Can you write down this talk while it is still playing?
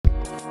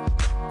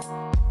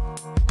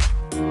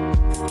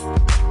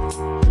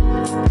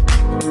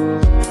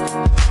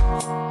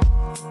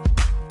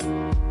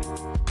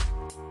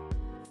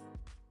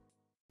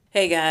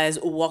Hey guys,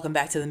 welcome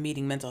back to the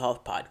Meeting Mental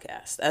Health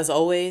podcast. As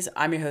always,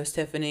 I'm your host,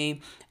 Tiffany,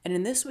 and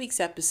in this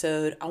week's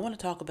episode, I want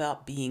to talk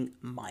about being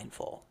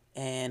mindful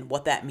and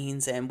what that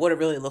means and what it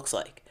really looks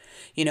like.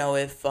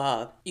 If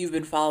you've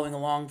been following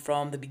along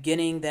from the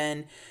beginning,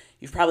 then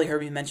you've probably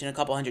heard me mention a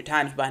couple hundred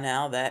times by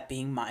now that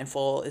being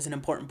mindful is an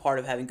important part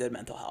of having good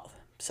mental health.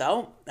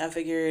 So I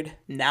figured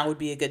now would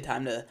be a good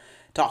time to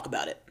talk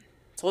about it.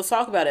 So let's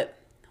talk about it.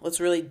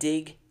 Let's really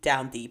dig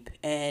down deep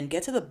and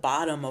get to the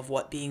bottom of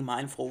what being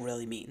mindful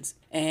really means.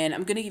 And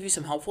I'm going to give you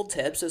some helpful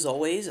tips, as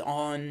always,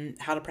 on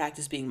how to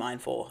practice being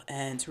mindful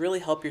and to really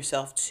help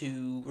yourself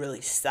to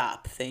really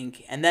stop,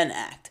 think, and then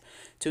act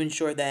to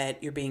ensure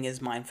that you're being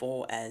as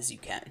mindful as you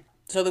can.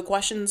 So the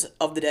questions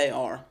of the day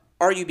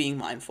are you being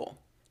mindful?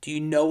 Do you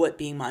know what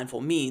being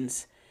mindful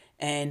means?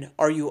 And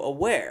are you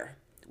aware,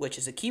 which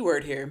is a key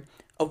word here,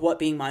 of what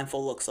being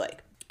mindful looks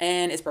like?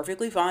 And it's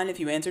perfectly fine if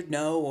you answered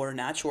no or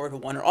not sure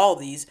of one or all of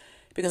these,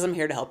 because I'm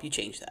here to help you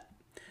change that.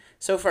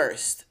 So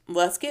first,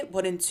 let's get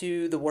what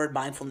into the word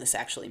mindfulness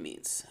actually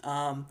means.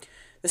 The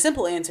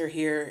simple answer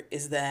here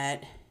is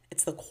that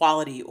it's the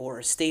quality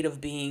or state of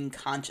being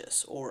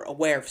conscious or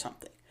aware of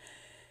something.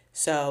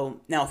 So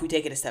now if we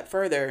take it a step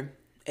further,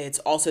 it's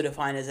also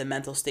defined as a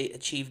mental state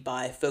achieved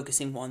by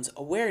focusing one's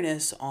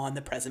awareness on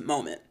the present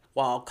moment,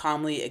 while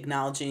calmly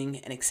acknowledging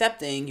and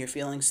accepting your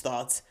feelings,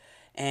 thoughts,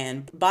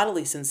 and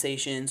bodily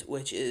sensations,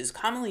 which is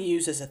commonly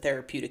used as a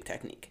therapeutic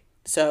technique.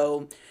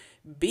 So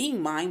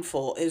being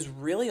mindful is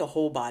really a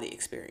whole body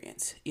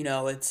experience.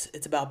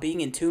 It's about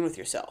being in tune with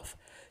yourself.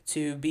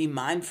 To be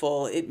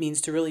mindful, it means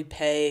to really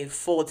pay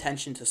full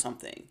attention to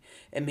something.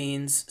 It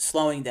means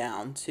slowing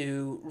down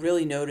to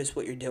really notice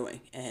what you're doing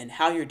and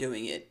how you're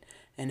doing it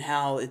and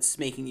how it's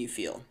making you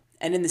feel.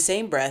 And in the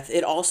same breath,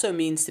 it also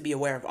means to be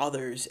aware of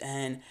others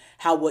and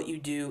how what you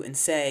do and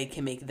say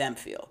can make them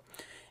feel.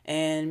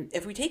 And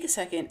if we take a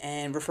second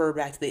and refer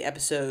back to the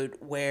episode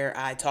where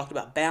I talked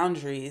about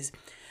boundaries,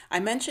 I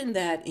mentioned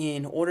that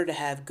in order to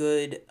have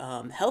good,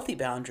 healthy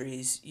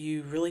boundaries,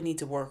 you really need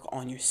to work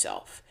on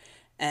yourself,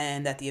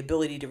 and that the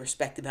ability to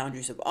respect the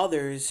boundaries of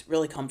others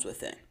really comes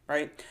within,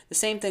 right? The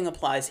same thing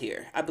applies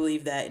here. I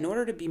believe that in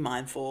order to be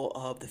mindful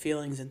of the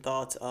feelings and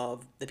thoughts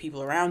of the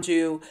people around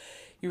you,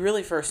 you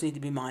really first need to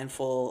be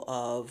mindful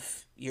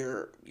of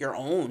your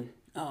own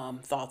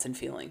thoughts and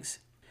feelings.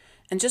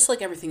 And just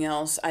like everything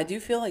else, I do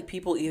feel like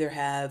people either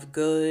have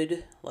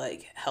good,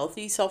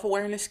 healthy self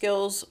awareness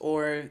skills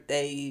or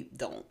they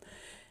don't.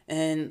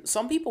 And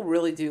some people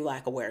really do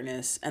lack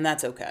awareness, and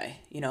that's okay,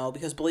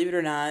 because believe it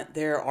or not,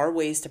 there are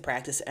ways to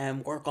practice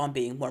and work on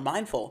being more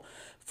mindful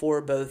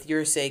for both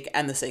your sake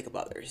and the sake of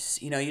others.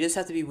 You just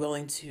have to be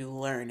willing to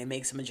learn and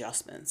make some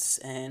adjustments.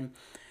 And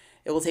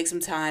it will take some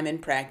time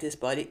and practice,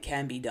 but it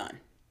can be done.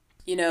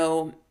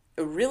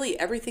 Really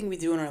everything we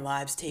do in our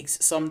lives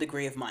takes some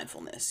degree of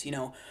mindfulness.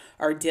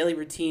 Our daily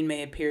routine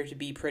may appear to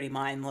be pretty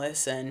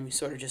mindless and we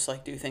sort of just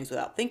do things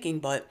without thinking,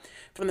 but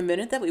from the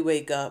minute that we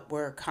wake up,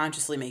 we're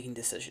consciously making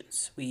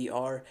decisions. We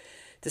are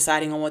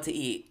deciding on what to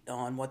eat,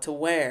 on what to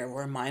wear.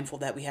 We're mindful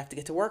that we have to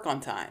get to work on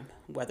time.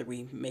 Whether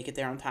we make it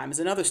there on time is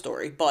another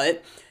story.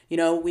 But,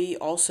 we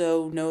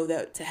also know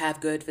that to have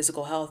good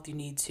physical health, you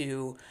need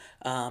to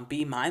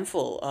be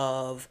mindful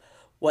of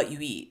what you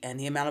eat and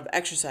the amount of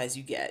exercise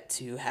you get.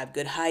 To have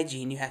good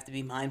hygiene, you have to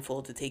be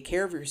mindful to take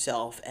care of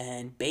yourself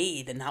and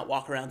bathe and not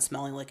walk around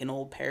smelling like an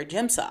old pair of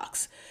gym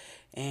socks.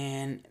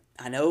 And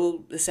I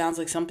know this sounds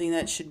like something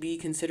that should be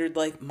considered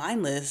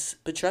mindless,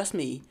 but trust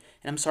me,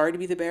 and I'm sorry to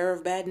be the bearer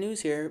of bad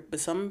news here, but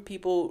some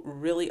people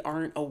really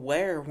aren't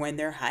aware when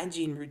their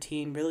hygiene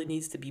routine really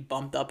needs to be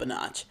bumped up a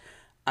notch.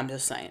 I'm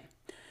just saying.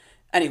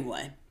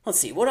 Anyway, let's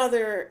see. What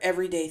other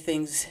everyday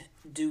things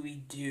do we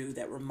do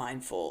that we're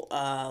mindful?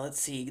 Let's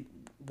see.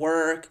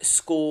 Work,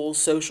 school,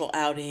 social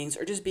outings,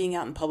 or just being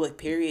out in public,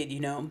 period.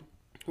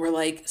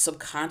 We're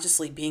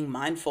subconsciously being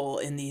mindful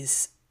in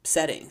these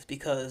settings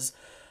because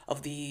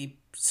of the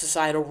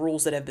societal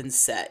rules that have been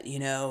set.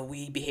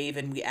 We behave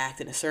and we act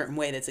in a certain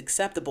way that's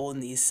acceptable in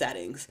these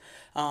settings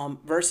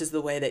versus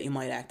the way that you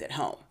might act at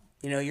home.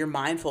 You're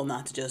mindful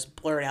not to just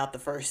blurt out the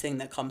first thing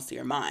that comes to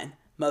your mind,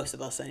 most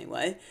of us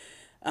anyway.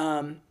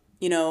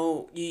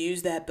 You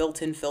use that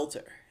built-in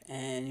filter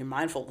and you're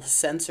mindful to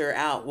censor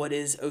out what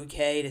is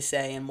okay to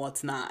say and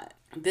what's not.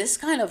 This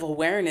kind of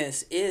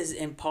awareness is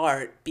in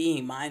part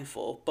being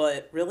mindful,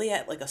 but really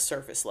at a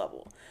surface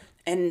level.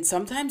 And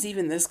sometimes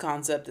even this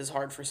concept is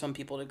hard for some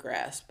people to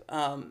grasp.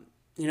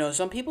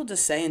 Some people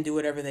just say and do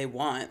whatever they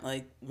want,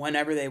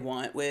 whenever they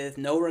want, with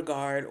no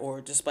regard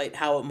or despite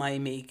how it might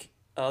make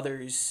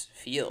others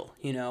feel,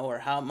 or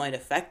how it might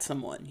affect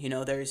someone.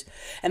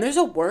 There's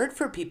a word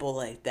for people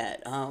like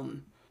that.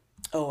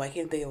 I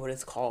can't think of what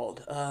it's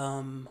called.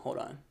 Hold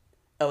on.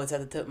 Oh, it's at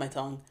the tip of my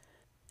tongue.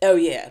 Oh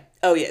yeah.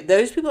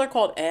 Those people are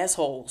called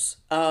assholes.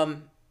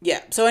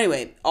 Yeah. So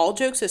anyway, all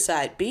jokes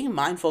aside, being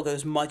mindful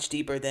goes much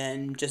deeper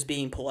than just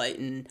being polite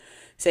and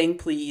saying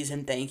please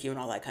and thank you and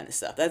all that kind of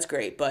stuff. That's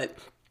great, but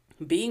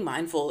Being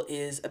mindful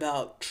is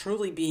about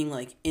truly being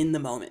like in the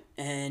moment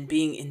and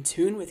being in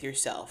tune with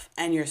yourself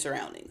and your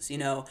surroundings.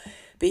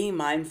 Being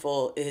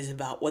mindful is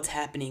about what's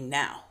happening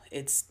now.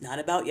 It's not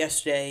about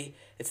yesterday.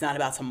 It's not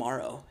about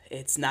tomorrow.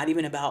 It's not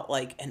even about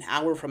like an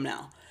hour from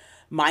now.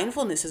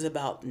 Mindfulness is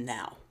about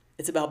now.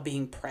 It's about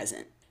being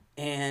present.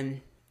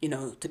 And,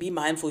 to be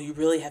mindful, you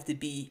really have to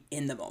be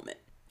in the moment.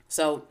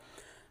 So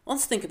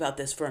let's think about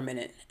this for a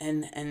minute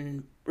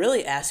and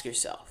really ask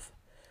yourself,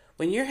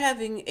 when you're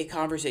having a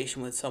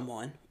conversation with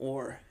someone,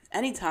 or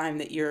any time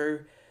that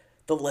you're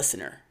the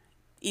listener,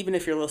 even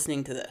if you're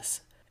listening to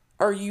this,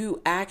 are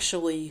you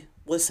actually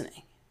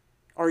listening?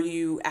 Are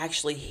you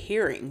actually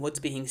hearing what's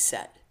being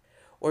said?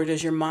 Or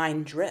does your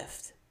mind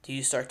drift? Do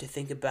you start to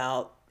think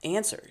about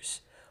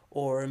answers?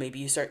 Or maybe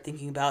you start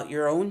thinking about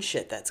your own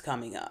shit that's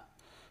coming up.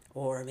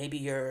 Or maybe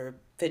you're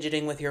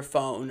fidgeting with your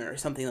phone or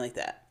something like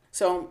that.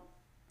 So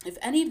if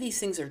any of these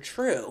things are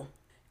true,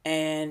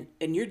 and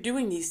you're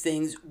doing these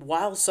things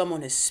while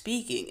someone is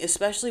speaking,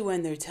 especially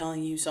when they're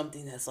telling you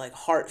something that's like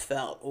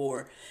heartfelt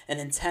or an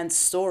intense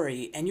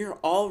story, and you're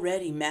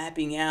already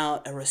mapping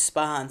out a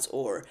response,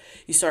 or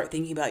you start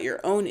thinking about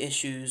your own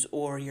issues,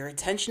 or your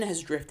attention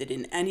has drifted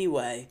in any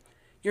way,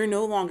 you're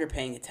no longer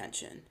paying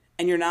attention,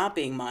 and you're not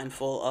being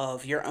mindful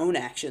of your own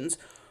actions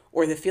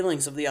or the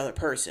feelings of the other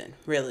person,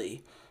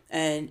 really.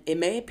 And it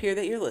may appear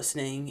that you're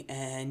listening,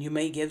 and you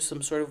may give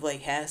some sort of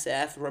like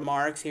half-assed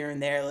remarks here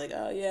and there, like,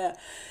 oh yeah,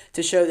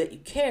 to show that you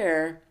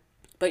care,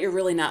 but you're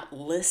really not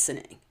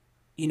listening.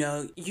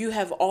 You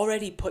have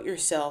already put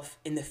yourself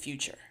in the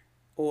future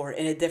or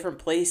in a different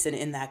place than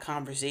in that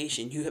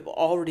conversation. You have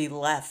already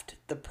left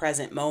the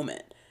present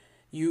moment.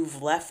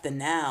 You've left the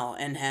now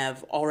and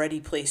have already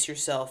placed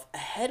yourself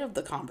ahead of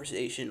the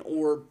conversation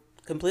or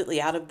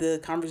completely out of the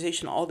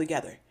conversation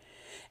altogether.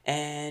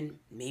 And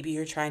maybe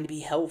you're trying to be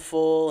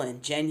helpful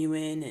and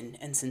genuine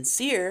and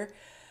sincere,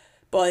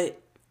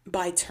 but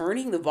by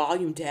turning the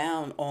volume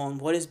down on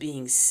what is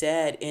being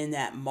said in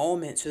that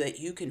moment so that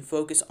you can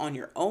focus on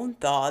your own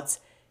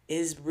thoughts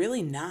is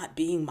really not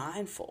being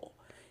mindful.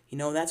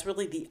 That's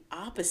really the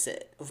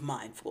opposite of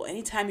mindful.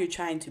 Anytime you're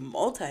trying to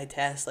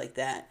multitask like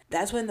that,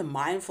 that's when the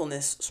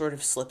mindfulness sort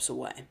of slips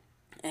away.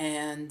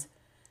 And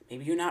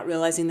maybe you're not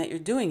realizing that you're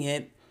doing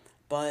it,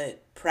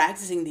 but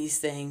practicing these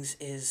things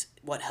is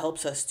what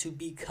helps us to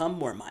become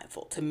more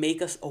mindful, to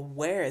make us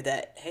aware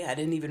that, hey, I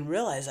didn't even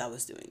realize I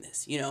was doing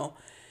this,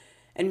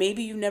 And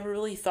maybe you've never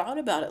really thought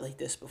about it like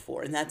this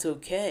before, and that's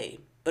okay.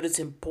 But it's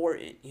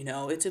important,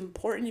 It's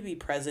important to be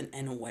present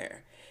and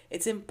aware.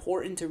 It's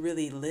important to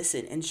really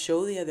listen and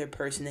show the other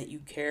person that you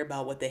care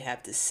about what they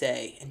have to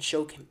say and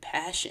show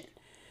compassion.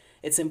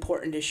 It's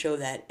important to show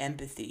that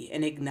empathy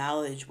and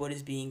acknowledge what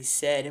is being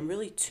said and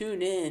really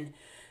tune in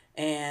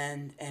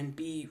and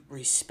be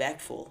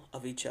respectful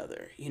of each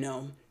other.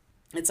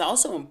 It's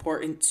also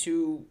important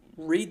to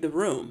read the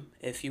room,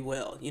 if you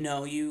will.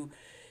 You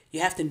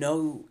have to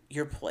know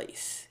your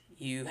place.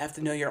 You have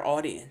to know your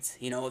audience.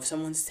 If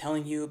someone's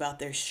telling you about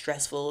their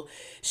stressful,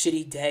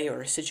 shitty day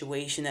or a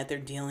situation that they're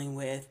dealing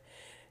with,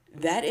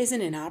 that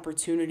isn't an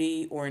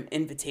opportunity or an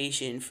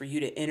invitation for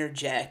you to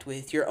interject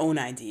with your own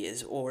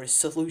ideas or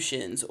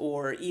solutions,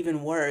 or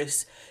even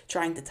worse,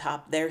 trying to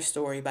top their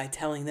story by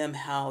telling them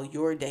how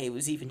your day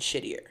was even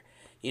shittier,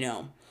 you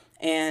know.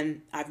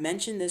 And I've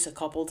mentioned this a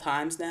couple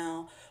times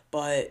now,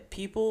 but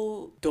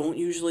people don't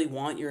usually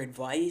want your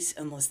advice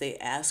unless they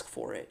ask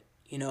for it.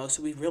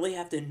 So we really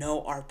have to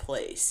know our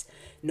place.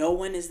 Know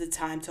when is the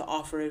time to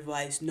offer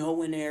advice. Know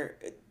when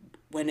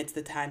it's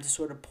the time to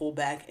sort of pull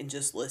back and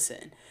just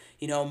listen.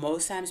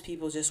 Most times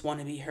people just want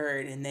to be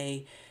heard, and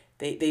they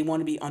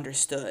want to be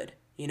understood.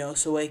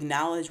 So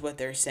acknowledge what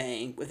they're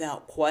saying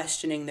without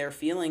questioning their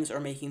feelings or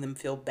making them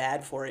feel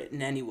bad for it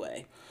in any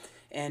way.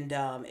 And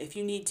if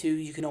you need to,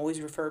 you can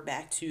always refer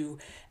back to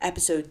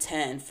episode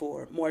 10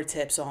 for more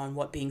tips on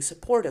what being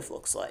supportive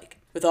looks like.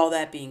 With all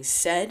that being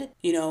said,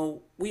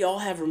 we all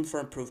have room for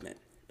improvement.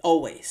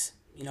 Always.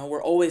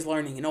 We're always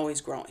learning and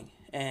always growing.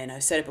 And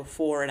I've said it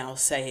before and I'll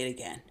say it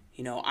again.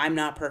 I'm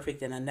not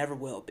perfect and I never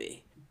will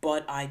be.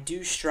 But I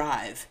do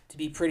strive to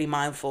be pretty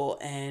mindful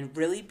and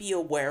really be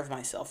aware of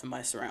myself and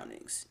my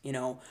surroundings.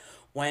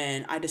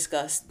 When I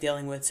discuss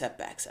dealing with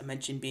setbacks, I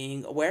mentioned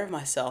being aware of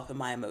myself and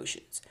my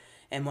emotions.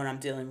 And when I'm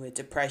dealing with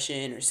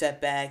depression or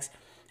setbacks,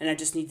 and I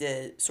just need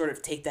to sort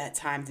of take that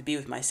time to be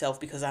with myself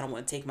because I don't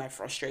want to take my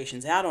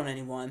frustrations out on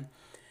anyone,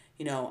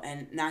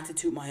 and not to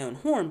toot my own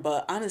horn,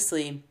 but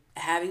honestly,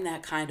 having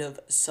that kind of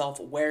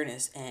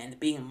self-awareness and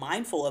being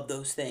mindful of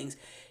those things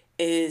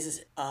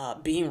is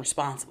being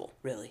responsible,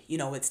 really.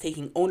 It's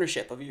taking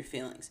ownership of your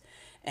feelings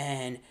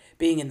and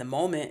being in the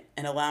moment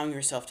and allowing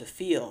yourself to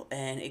feel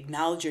and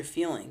acknowledge your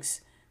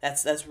feelings.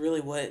 That's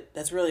really what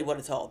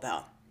it's all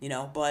about,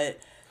 But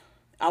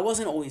I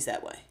wasn't always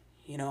that way,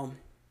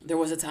 There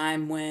was a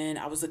time when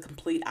I was the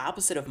complete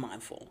opposite of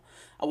mindful.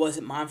 I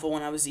wasn't mindful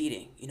when I was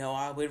eating.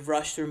 I would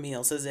rush through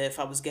meals as if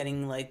I was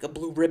getting like a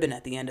blue ribbon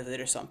at the end of it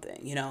or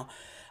something.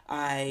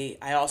 I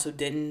also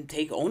didn't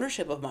take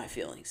ownership of my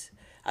feelings.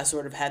 I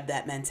sort of had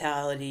that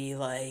mentality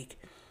like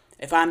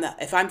if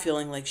I'm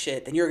feeling like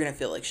shit, then you're going to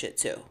feel like shit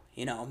too.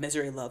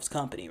 Misery loves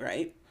company,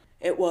 right?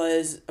 It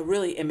was a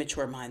really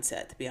immature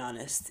mindset, to be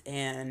honest.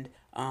 And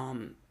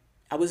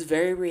I was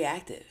very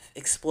reactive,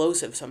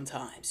 explosive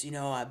sometimes.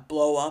 I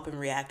blow up and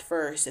react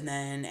first and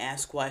then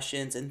ask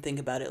questions and think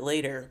about it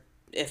later,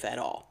 if at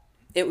all.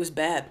 It was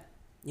bad.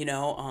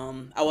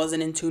 I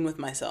wasn't in tune with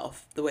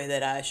myself the way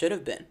that I should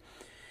have been.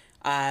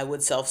 I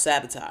would self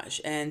sabotage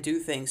and do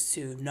things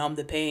to numb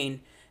the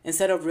pain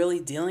instead of really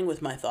dealing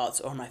with my thoughts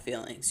or my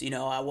feelings.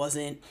 I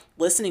wasn't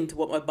listening to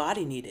what my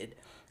body needed.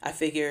 I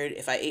figured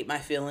if I ate my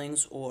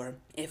feelings or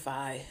if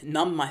I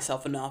numbed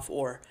myself enough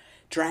or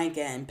drank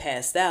and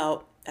passed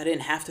out, I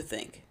didn't have to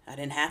think. I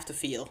didn't have to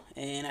feel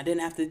and I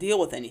didn't have to deal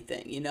with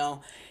anything.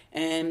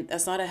 And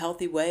that's not a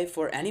healthy way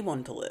for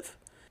anyone to live.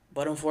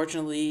 But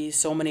unfortunately,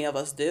 so many of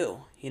us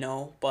do.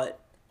 But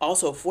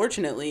also,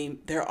 fortunately,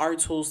 there are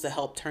tools to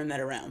help turn that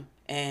around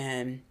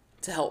and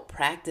to help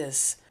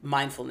practice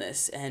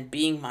mindfulness and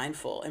being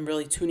mindful and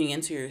really tuning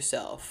into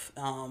yourself,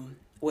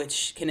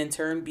 which can in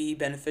turn be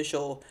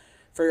beneficial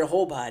for your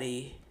whole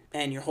body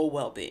and your whole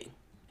well being.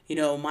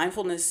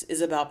 Mindfulness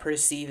is about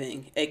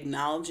perceiving,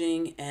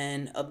 acknowledging,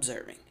 and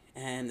observing.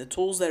 And the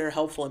tools that are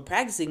helpful in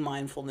practicing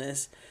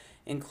mindfulness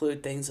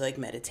include things like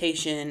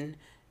meditation,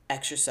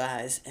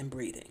 exercise, and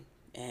breathing.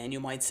 And you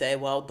might say,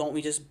 well, don't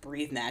we just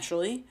breathe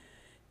naturally?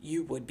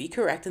 You would be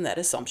correct in that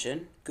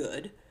assumption.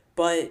 Good.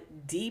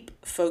 But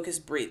deep,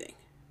 focused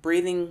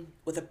breathing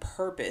with a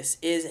purpose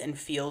is and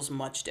feels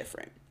much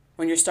different.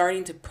 When you're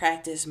starting to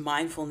practice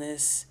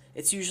mindfulness,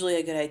 it's usually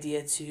a good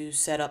idea to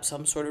set up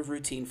some sort of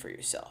routine for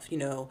yourself.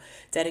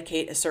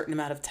 Dedicate a certain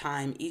amount of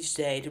time each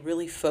day to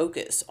really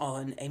focus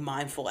on a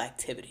mindful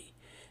activity.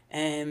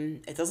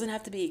 And it doesn't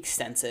have to be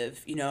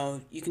extensive.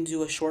 You can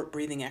do a short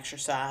breathing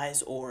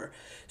exercise or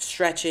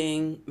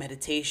stretching,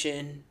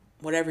 meditation,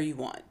 whatever you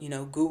want.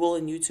 Google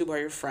and YouTube are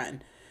your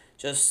friend.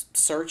 Just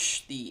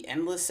search the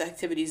endless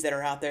activities that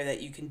are out there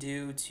that you can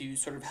do to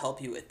sort of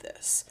help you with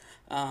this.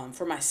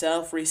 For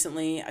myself,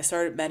 recently, I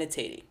started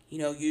meditating,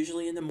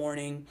 usually in the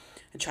morning.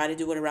 I try to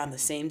do it around the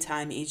same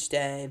time each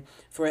day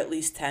for at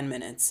least 10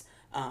 minutes.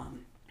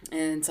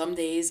 And some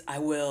days I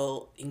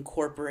will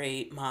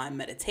incorporate my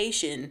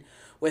meditation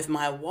with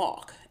my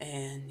walk.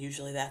 And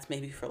usually that's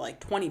maybe for like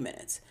 20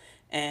 minutes.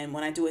 And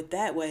when I do it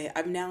that way,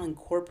 I've now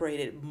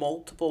incorporated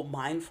multiple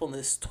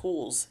mindfulness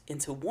tools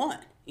into one.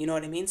 You know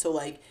what I mean? So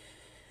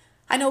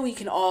I know we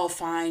can all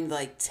find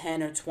like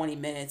 10 or 20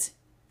 minutes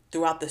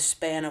throughout the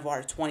span of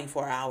our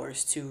 24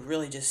 hours to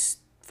really just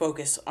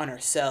focus on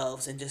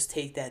ourselves and just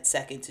take that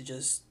second to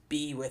just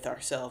be with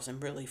ourselves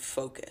and really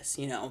focus.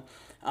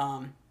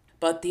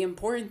 But the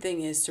important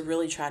thing is to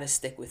really try to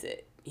stick with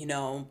it.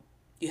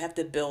 You have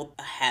to build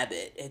a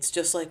habit. It's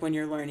just like when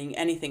you're learning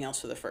anything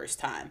else for the first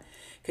time.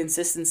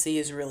 Consistency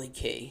is really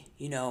key,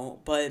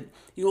 but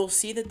you will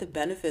see that the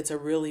benefits are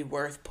really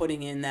worth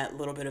putting in that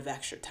little bit of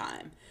extra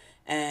time.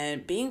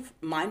 And being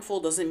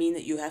mindful doesn't mean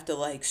that you have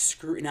to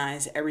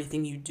scrutinize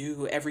everything you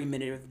do every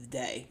minute of the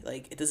day.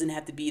 It doesn't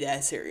have to be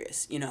that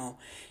serious.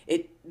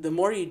 The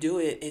more you do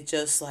it, it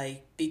just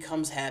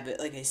becomes habit,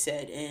 like I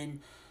said,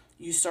 and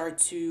you start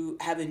to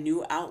have a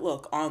new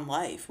outlook on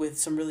life with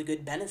some really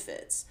good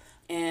benefits.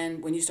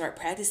 And when you start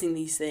practicing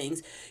these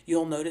things,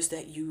 you'll notice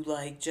that you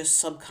just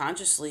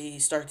subconsciously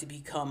start to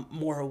become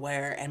more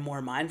aware and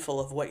more mindful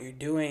of what you're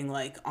doing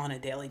on a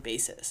daily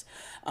basis.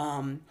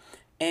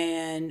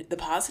 And the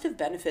positive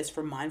benefits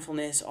from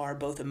mindfulness are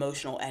both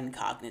emotional and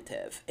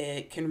cognitive.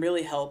 It can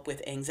really help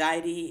with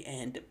anxiety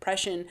and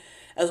depression,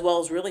 as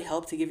well as really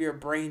help to give your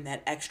brain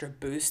that extra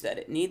boost that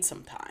it needs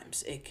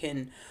sometimes. It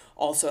can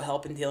also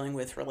help in dealing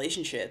with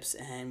relationships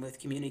and with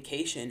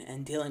communication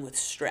and dealing with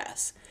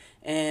stress.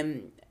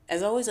 And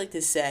as I always like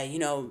to say,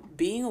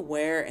 being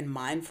aware and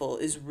mindful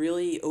is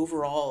really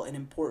overall an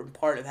important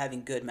part of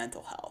having good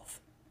mental health.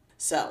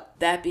 So,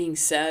 that being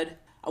said,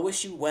 I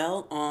wish you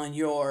well on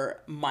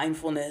your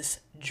mindfulness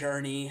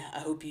journey.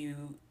 I hope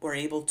you were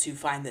able to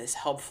find this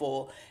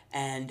helpful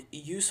and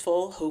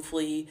useful.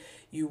 Hopefully,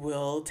 you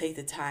will take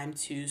the time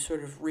to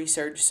sort of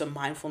research some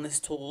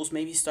mindfulness tools.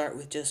 Maybe start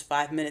with just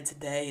 5 minutes a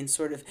day and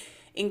sort of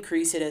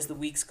increase it as the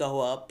weeks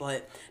go up.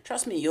 But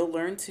trust me, you'll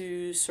learn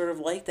to sort of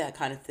like that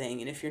kind of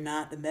thing. And if you're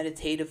not the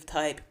meditative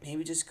type,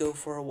 maybe just go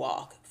for a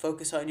walk.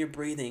 Focus on your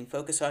breathing,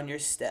 focus on your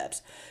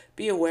steps.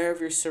 Be aware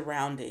of your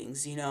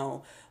surroundings,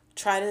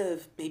 try to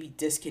maybe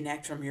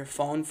disconnect from your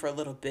phone for a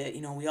little bit.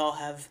 We all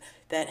have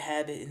that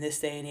habit in this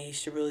day and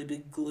age to really be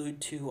glued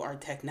to our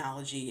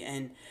technology,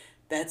 and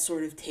that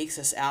sort of takes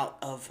us out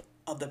of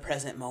the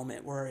present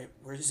moment. We're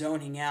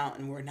zoning out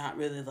and we're not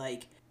really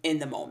in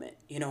the moment.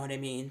 You know what I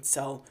mean?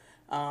 So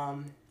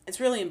it's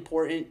really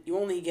important. You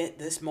only get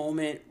this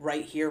moment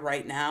right here,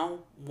 right now,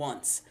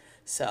 once.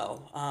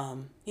 So,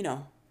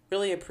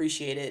 really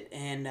appreciate it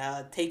and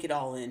take it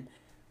all in.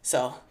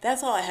 So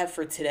that's all I have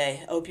for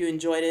today. I hope you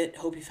enjoyed it.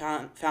 Hope you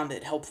found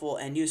it helpful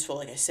and useful.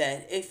 Like I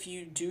said, if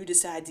you do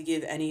decide to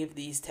give any of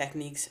these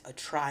techniques a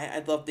try,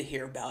 I'd love to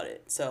hear about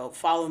it. So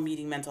follow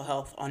Meeting Mental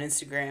Health on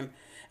Instagram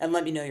and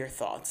let me know your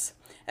thoughts.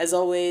 As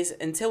always,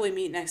 until we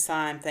meet next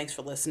time, thanks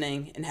for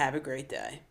listening and have a great day.